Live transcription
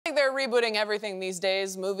they're rebooting everything these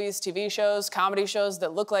days. Movies, TV shows, comedy shows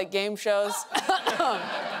that look like game shows.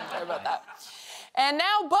 Sorry about that. And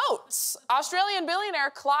now boats. Australian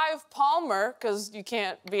billionaire Clive Palmer, because you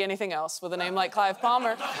can't be anything else with a name like Clive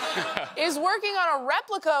Palmer, is working on a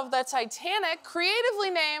replica of the Titanic,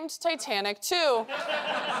 creatively named Titanic 2,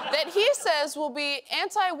 that he says will be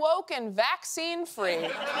anti-woke and vaccine-free.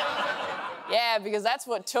 Yeah, because that's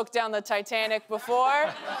what took down the Titanic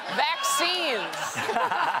before. Vaccines.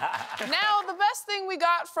 Now, the best thing we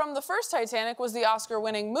got from the first Titanic was the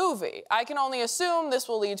Oscar-winning movie. I can only assume this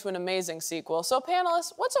will lead to an amazing sequel. So,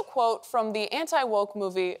 panelists, what's a quote from the anti-woke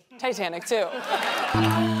movie Titanic 2?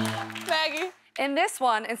 Maggie? In this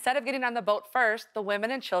one, instead of getting on the boat first, the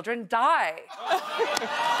women and children die.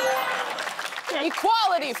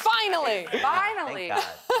 Equality, finally! Finally.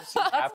 Thank God.